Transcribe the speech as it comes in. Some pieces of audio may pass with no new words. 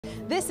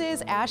This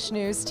is ASH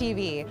News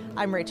TV.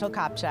 I'm Rachel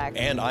Kopchak.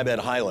 And I'm Ed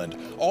Highland.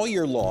 All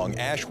year long,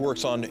 ASH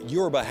works on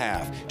your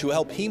behalf to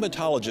help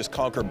hematologists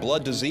conquer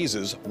blood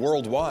diseases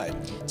worldwide.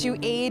 To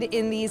aid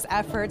in these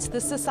efforts,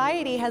 the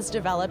Society has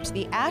developed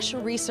the ASH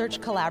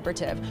Research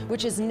Collaborative,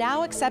 which is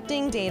now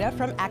accepting data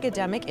from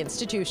academic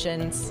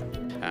institutions.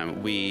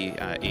 We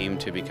aim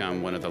to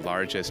become one of the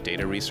largest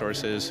data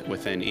resources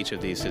within each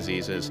of these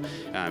diseases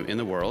in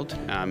the world,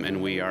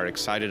 and we are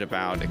excited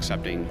about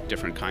accepting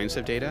different kinds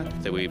of data.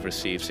 That we've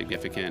received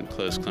significant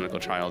closed clinical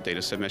trial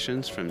data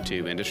submissions from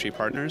 2 industry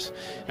partners.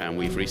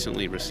 We've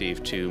recently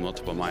received 2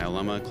 multiple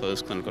myeloma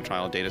closed clinical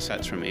trial data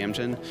sets from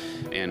Amgen,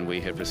 and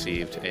we have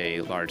received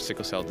a large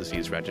sickle cell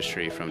disease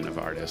registry from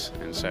Novartis.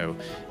 And so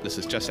this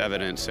is just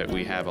evidence that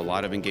we have a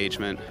lot of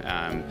engagement.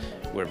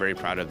 We're very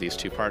proud of these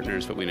 2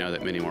 partners, but we know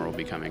that many more will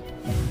be coming.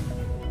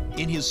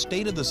 In his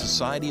State of the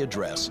Society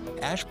address,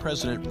 ASH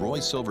President Roy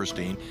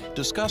Silverstein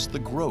discussed the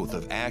growth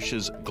of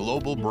ASH's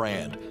global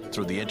brand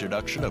through the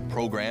introduction of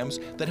programs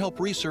that help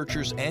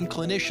researchers and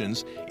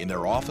clinicians in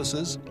their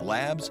offices,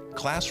 labs,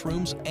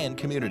 classrooms, and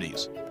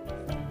communities.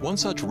 One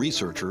such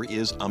researcher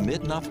is Amit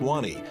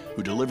Nathwani,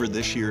 who delivered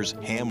this year's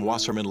Ham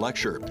Wasserman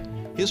Lecture.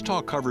 His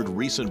talk covered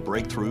recent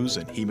breakthroughs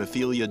in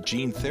hemophilia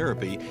gene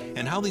therapy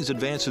and how these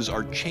advances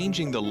are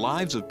changing the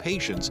lives of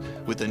patients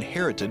with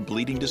inherited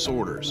bleeding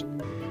disorders.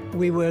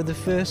 We were the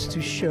first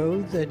to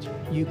show that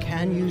you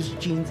can use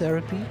gene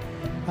therapy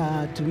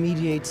to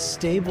mediate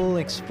stable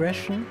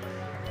expression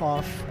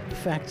of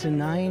factor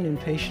IX in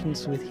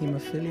patients with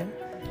hemophilia.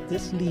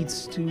 This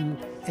leads to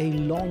a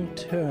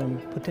long-term,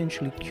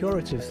 potentially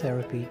curative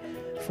therapy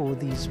for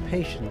these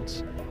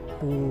patients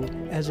who,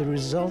 as a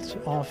result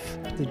of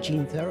the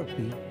gene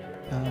therapy,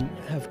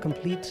 have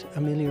complete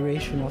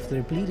amelioration of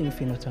their bleeding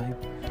phenotype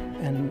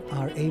and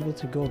are able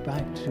to go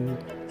back to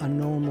a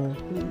normal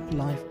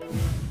life.